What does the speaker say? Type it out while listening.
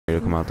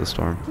come out the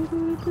storm.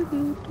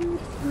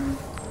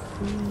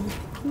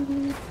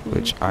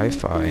 Which I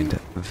find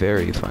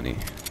very funny.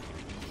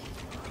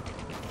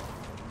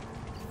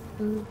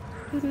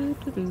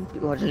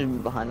 Watch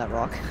him behind that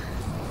rock.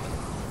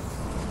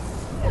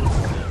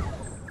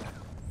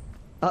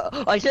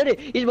 I said it.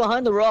 He's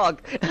behind the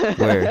rock.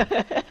 Where?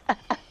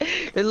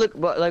 Hey, look,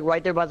 like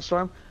right there by the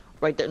storm.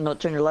 Right there. No,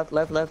 turn your left.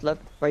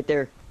 Right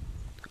there.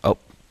 Oh.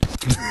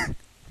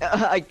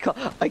 I call.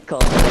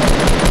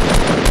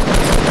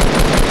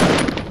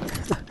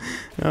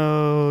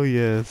 Oh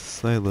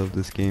yes, I love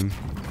this game.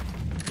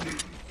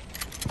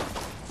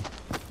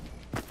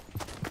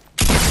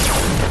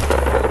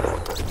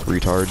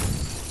 Retard.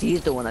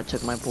 He's the one that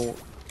took my bolt.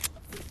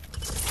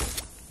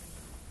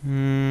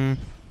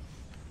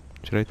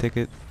 Should I take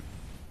it?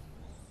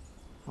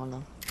 Oh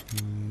no.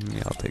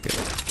 Yeah, I'll take it.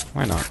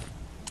 Why not?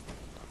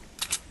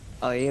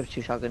 Oh, you have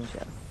 2 shotguns,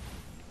 yeah.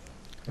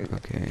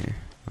 Okay.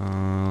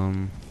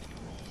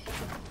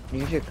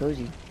 Use your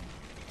cozy.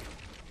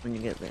 When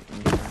you get there.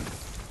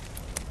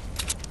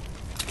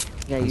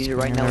 Yeah, use it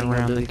right now when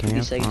you're doing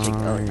 50 seconds.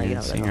 Like, oh, no, you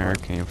have sing our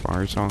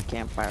campfire song.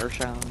 Campfire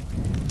song.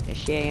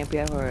 It's the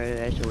campfire,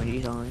 that's when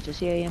you song. It's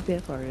the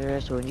campfire,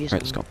 that's when you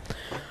song.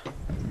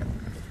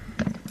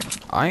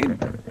 Alright,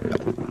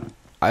 let's go.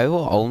 I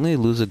will only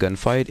lose a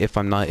gunfight if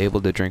I'm not able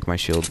to drink my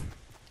shield.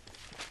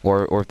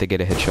 Or if they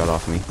get a headshot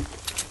off me.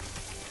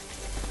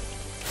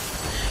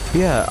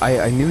 Yeah,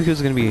 I knew he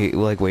was gonna be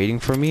like waiting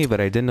for me,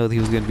 but I didn't know that he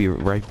was gonna be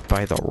right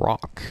by the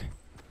rock.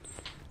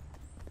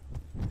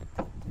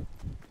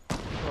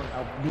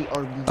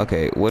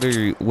 Okay, what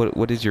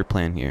is your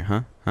plan here,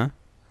 huh?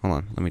 Hold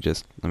on, let me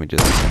just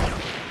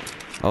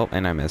oh,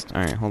 and I missed.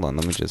 Alright, hold on,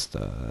 let me just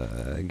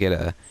get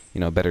a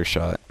better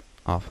shot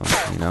off him,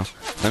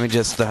 Let me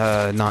just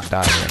not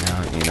die right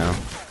now, Yeah,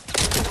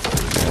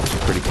 it's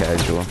pretty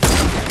casual.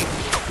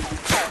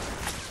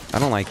 I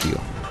don't like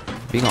you.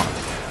 Be gone.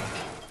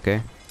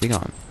 Okay? Be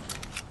gone.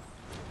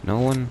 No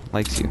one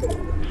likes you.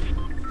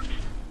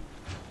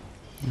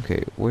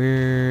 Okay,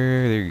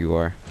 there you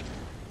are.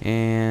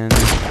 And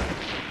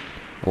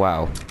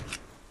wow.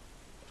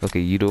 Okay,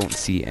 you don't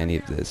see any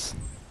of this.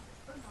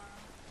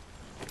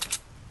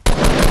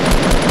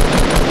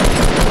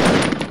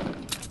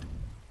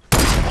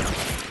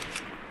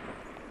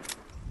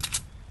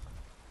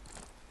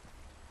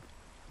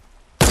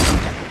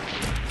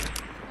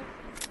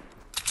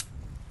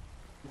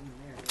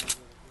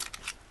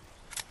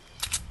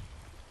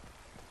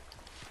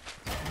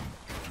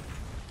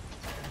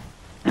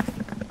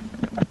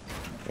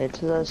 It's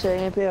the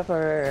same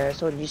paper,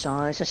 so you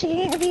song. It's the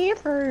same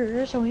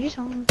paper, so you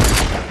song.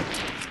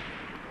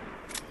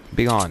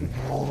 Be gone.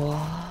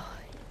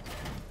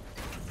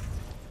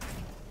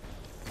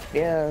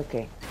 Yeah,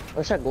 okay.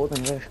 What's that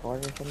golden rush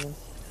card or something?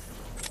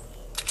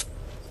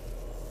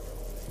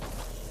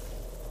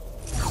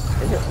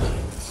 Is it?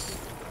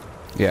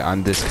 Yeah,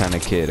 I'm this kind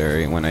of kid,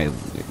 alright, when I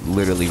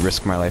literally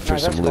risk my life for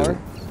some loot.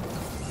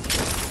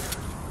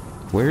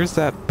 Where's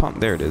that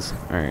pump? There it is.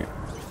 Alright.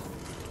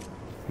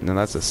 No,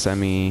 that's a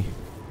semi.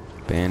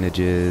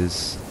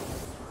 Bandages.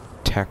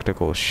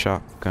 Tactical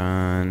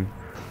shotgun.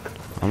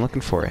 I'm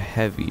looking for a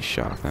heavy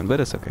shotgun, but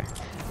it's okay.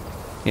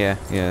 Yeah,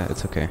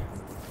 it's okay.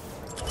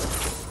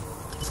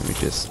 Let me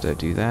just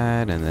do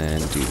that, and then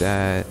do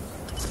that.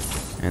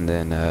 And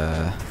then,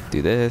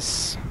 do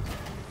this.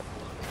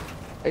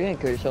 Are you gonna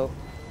kill yourself?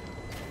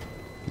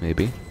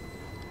 Maybe.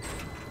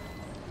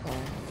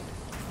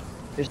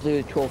 There's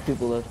literally 12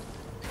 people left.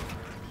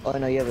 Oh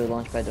no, you have a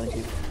launch pad, don't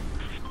you?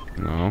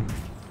 No.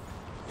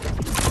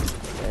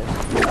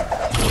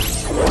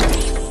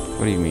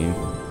 What do you mean? I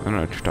don't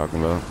know what you're talking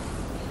about.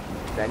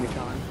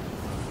 Dragatron.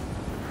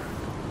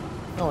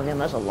 Oh damn,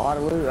 that's a lot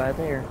of loot right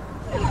there.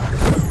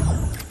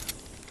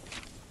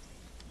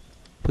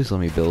 Please let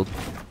me build.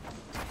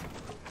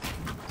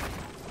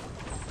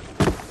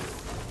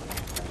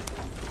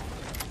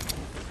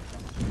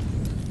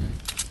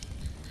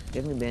 Do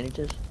you have any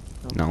bandages?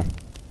 No. I'm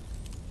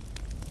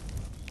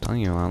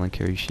telling you, I only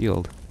carry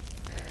shield.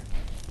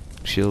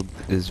 Shield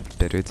is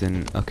better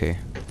than okay.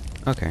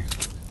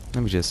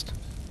 Let me just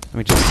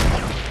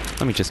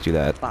do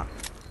that. Wow.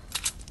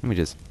 Let me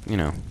just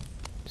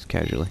just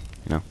casually,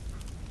 Let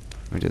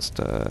me just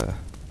do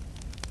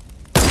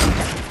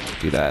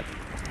that.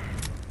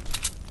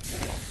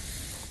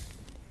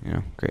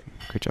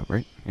 Great job,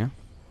 right? Yeah.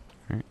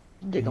 All right.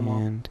 Dig 'em all.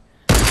 And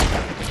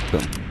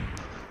boom.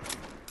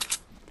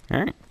 All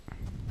right.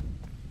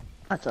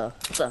 That's a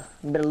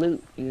bit of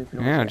loot.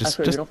 Yeah, just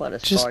a little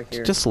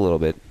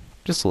bit.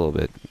 Just a little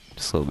bit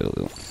of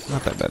loot.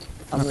 Not that bad.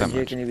 I'm Not that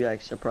much. gonna be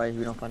like surprised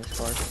we don't find a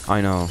scar.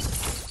 I know.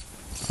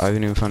 I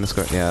haven't even found a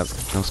scar. Yeah,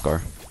 no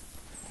scar.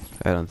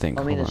 I don't think.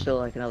 I mean, Hold there's on. still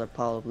like another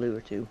pile of loot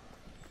or two.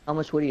 How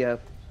much wood do you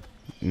have?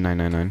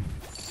 999.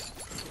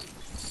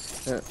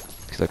 Yeah.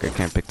 Looks like I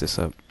can't pick this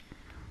up.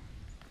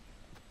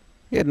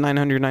 You had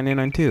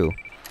 999 too.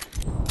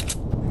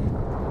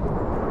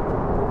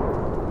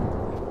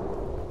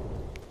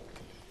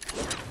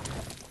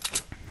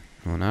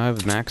 Well, now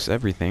I've maxed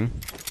everything.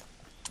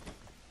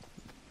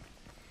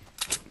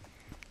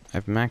 I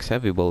have max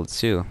heavy bullets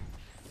too.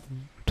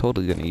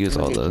 Totally gonna use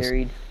I'm all gonna get those.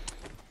 carried.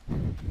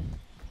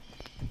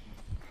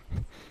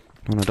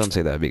 Well, no, don't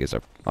say that because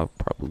I'll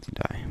probably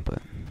die, but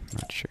I'm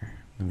not sure.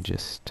 Let me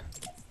just...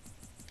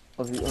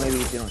 Or maybe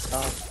if you don't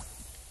stop.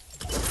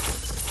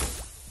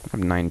 I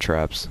have 9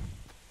 traps.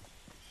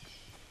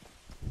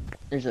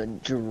 There's a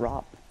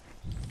drop.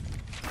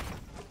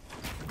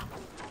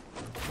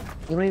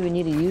 You don't even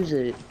need to use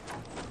it.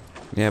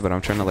 Yeah, but I'm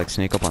trying to like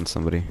sneak up on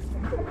somebody.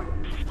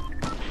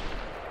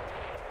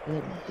 You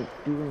have to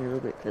do when you're a little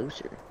bit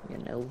closer, you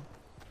know?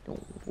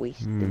 Don't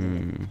waste the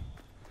minute.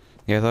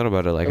 Yeah, I thought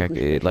about it. Like, Look who's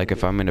pushing like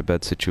if you. I'm in a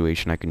bad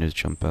situation, I can just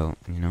jump out.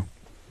 You know?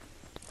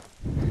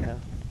 Yeah.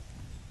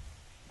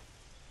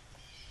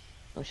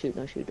 Don't shoot,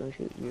 don't shoot, don't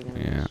shoot. You're gonna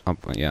Yeah.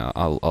 miss.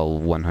 I'll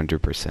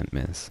 100%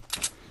 miss.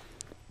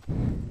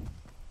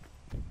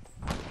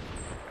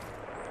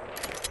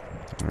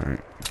 All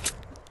right.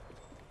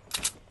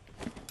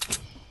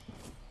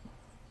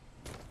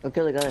 Go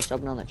kill the guy that's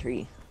jumping on the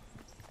tree.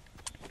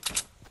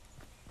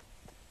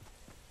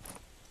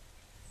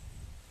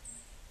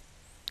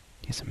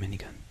 He has a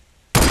minigun.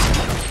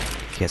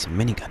 He has a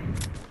minigun.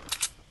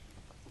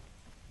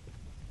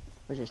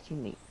 Where's his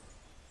teammate?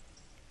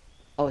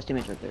 Oh, his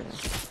teammate's right there.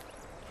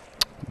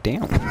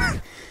 Damn.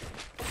 I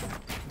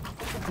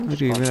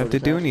didn't even have to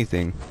do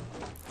anything.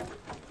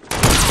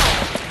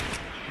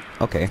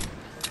 Okay.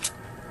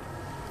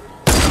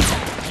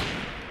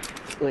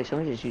 Wait,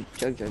 somebody just used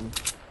Jug.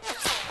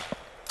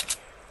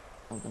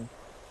 Something.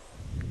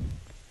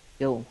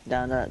 Yo,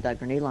 that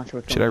grenade launcher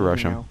works. Should I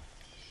rush him? Now.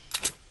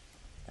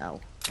 Ow.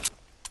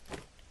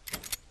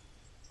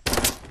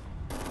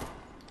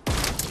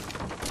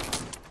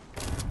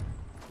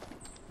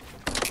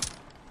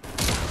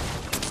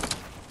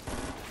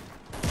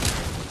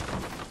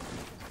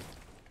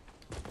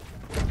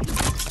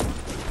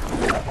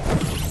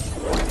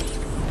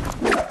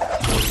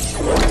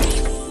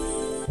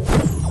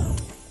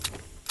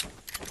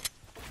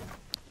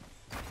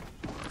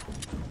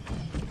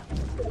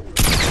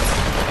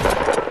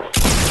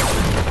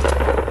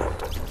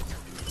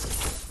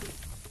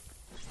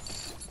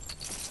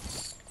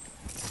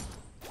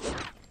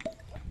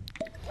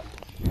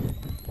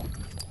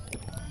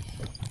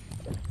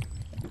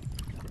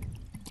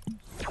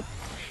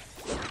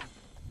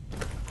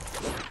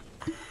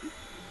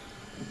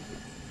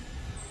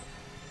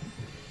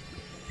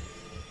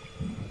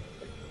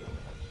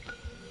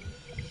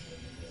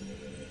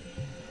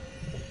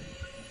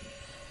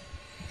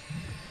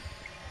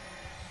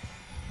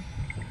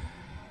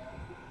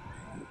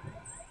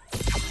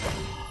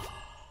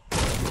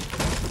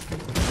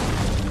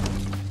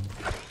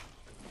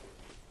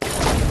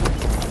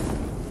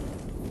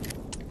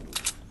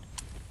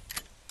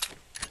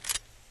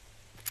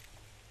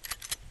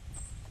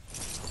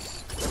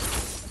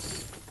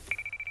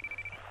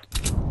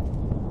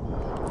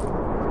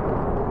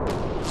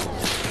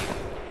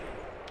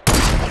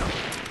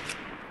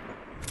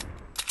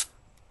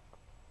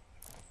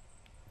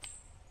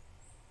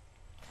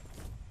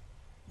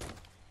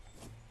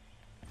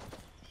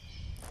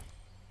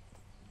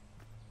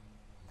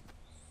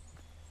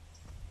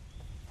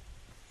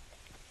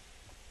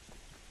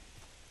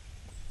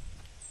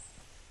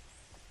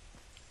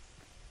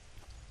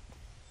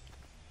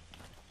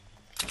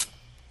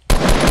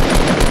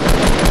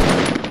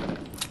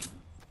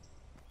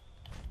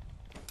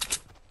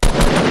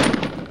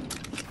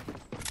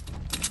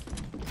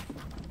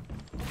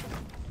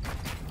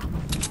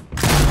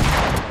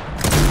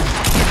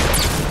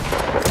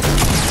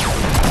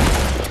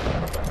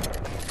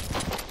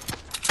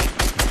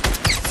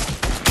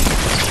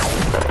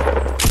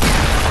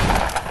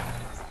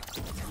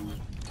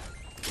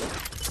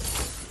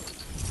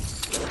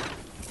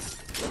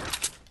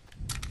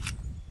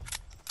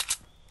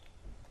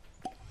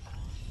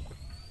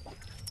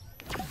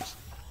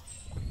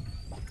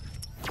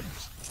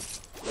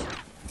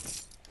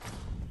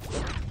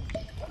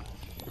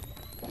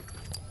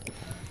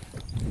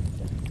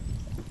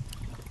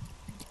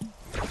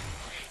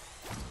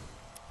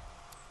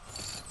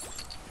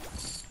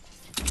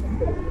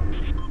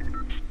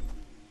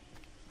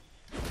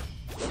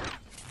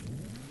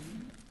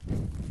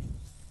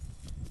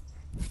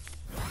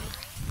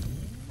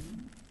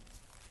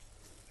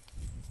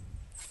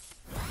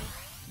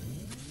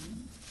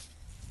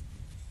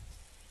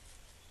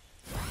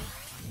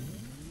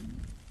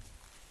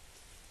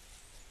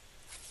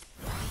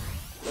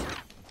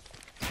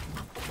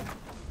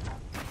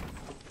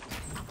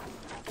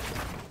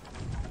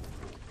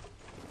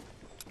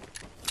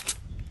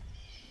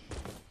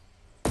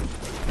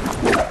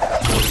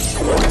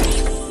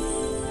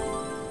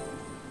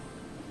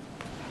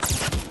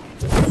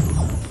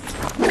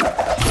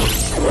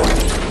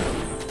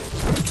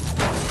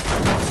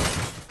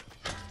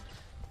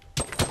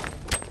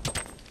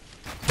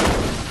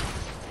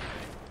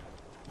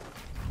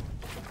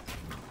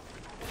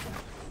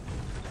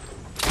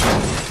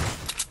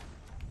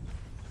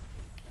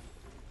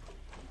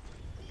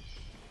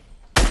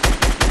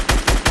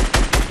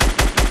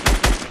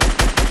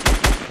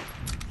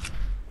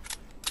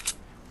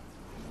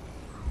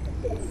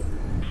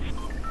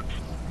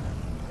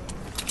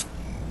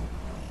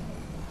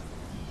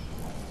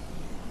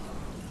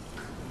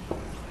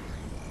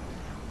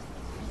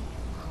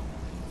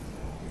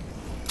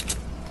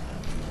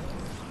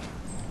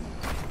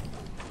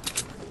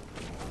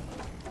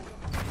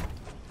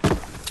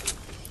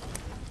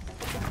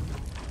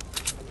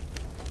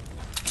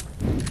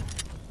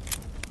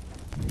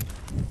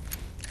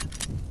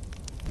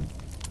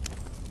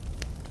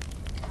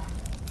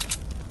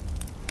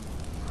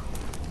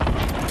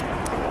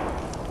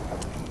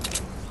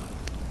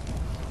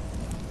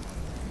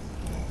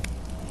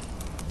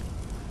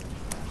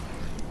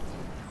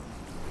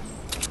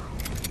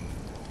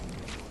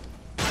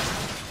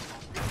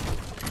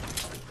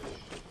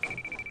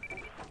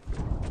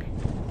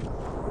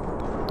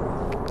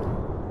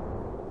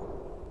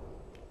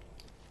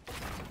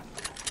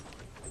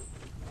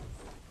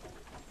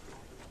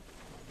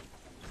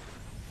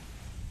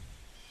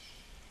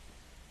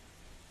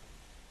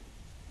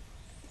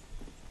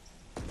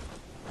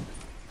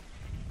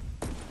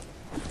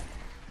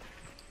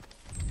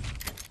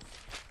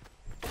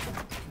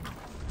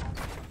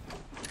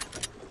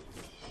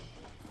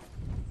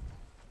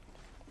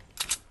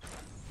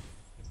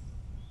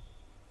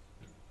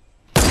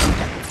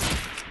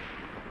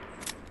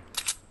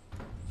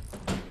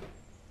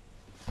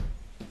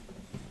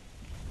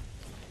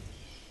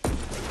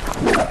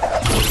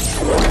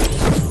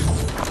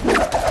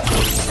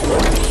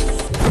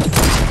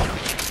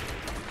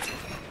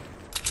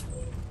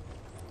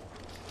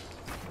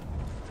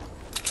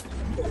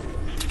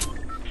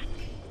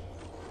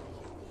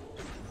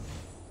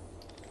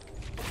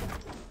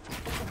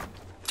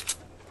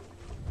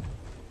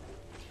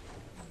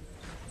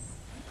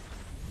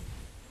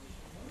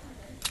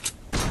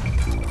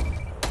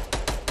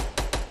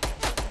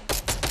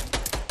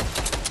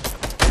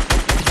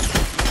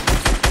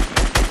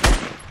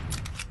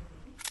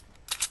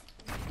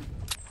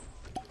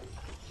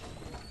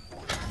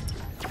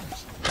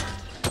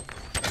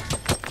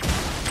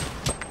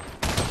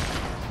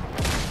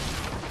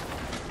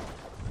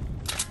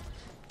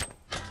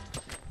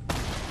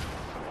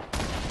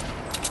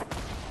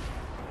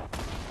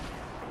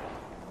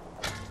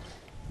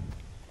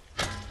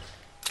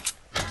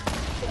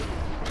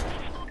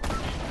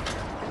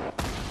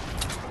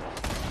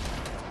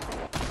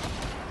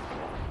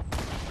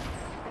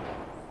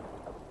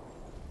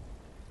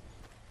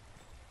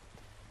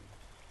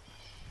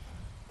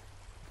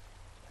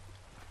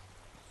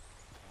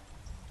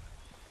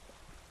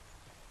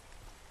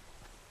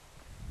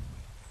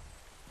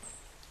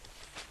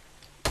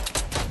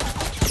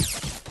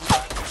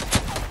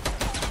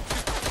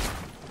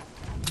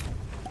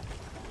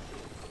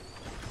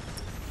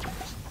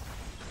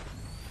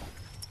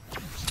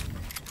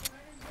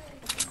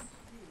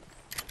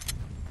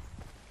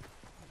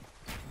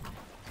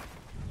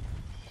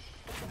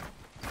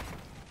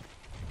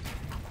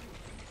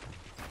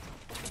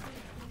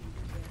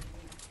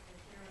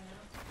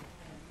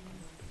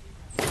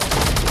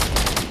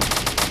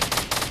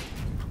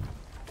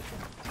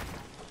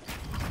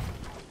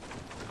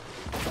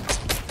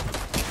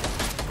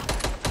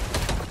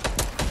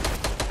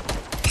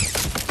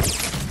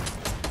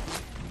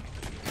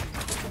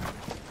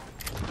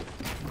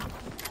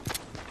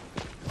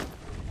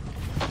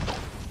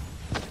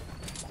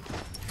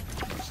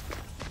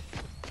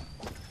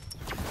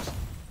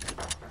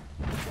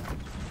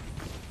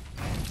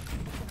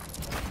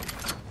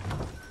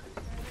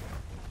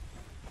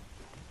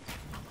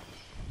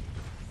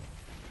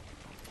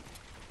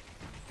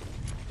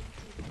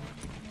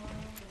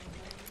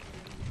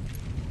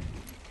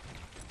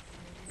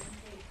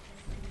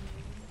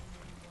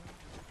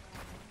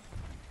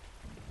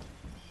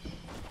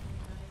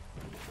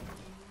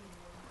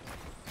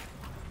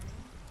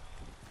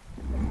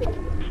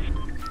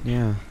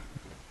 Yeah,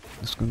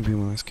 it's gonna be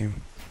my last game.